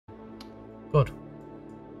Good.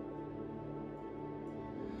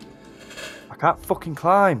 I can't fucking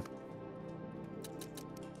climb.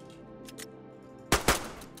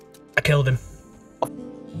 I killed him.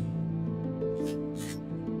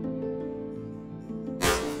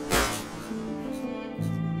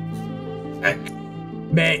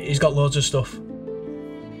 Mate, he's got loads of stuff.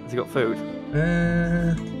 Has he got food?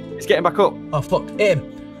 He's getting back up. Oh fuck, hit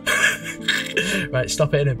him. Right,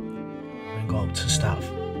 stop hitting him. I'm gonna go up to staff.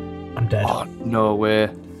 I'm dead. Oh, no way.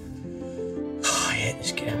 Oh, I hate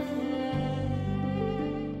this game.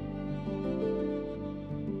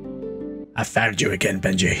 I found you again,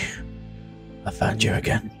 Benji. I found you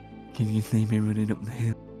again. Can you see me running up the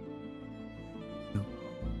hill?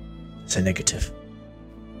 It's a negative.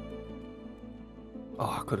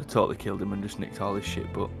 Oh, I could have totally killed him and just nicked all this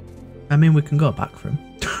shit, but... I mean, we can go back for him.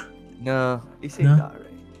 No, he seemed No?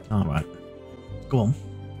 alright. Alright. Go on.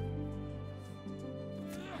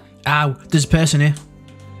 Ow, there's a person here.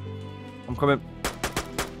 I'm coming.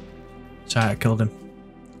 Sorry, I killed him.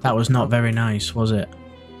 That was not very nice, was it?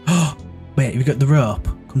 Oh, wait, you got the rope?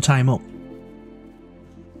 Come tie him up.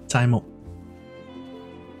 Tie him up.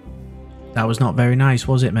 That was not very nice,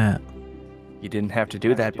 was it, mate? You didn't have to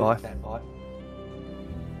do that, boy.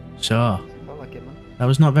 Sure. That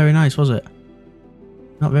was not very nice, was it?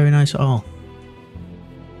 Not very nice at all.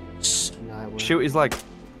 Shoot his leg.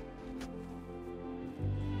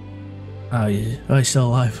 Oh, yeah. Oh, he's still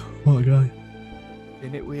alive. What a guy.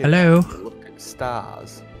 Isn't it weird? Hello? Look at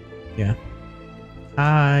stars. Yeah.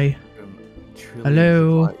 Hi. Trillions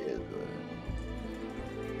Hello. of light years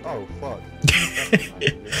away. Oh, fuck.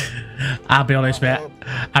 I'll be honest, mate.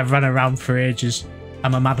 I've run around for ages.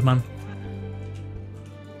 I'm a madman.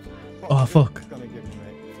 Oh, fuck. Gonna give me,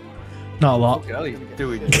 mate. Not a lot. Fucking hell, he's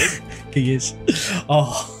doing good. He is.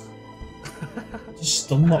 Oh.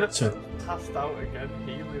 Just unlocked him. Passed out again,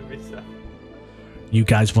 healing myself. You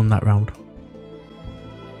guys won that round.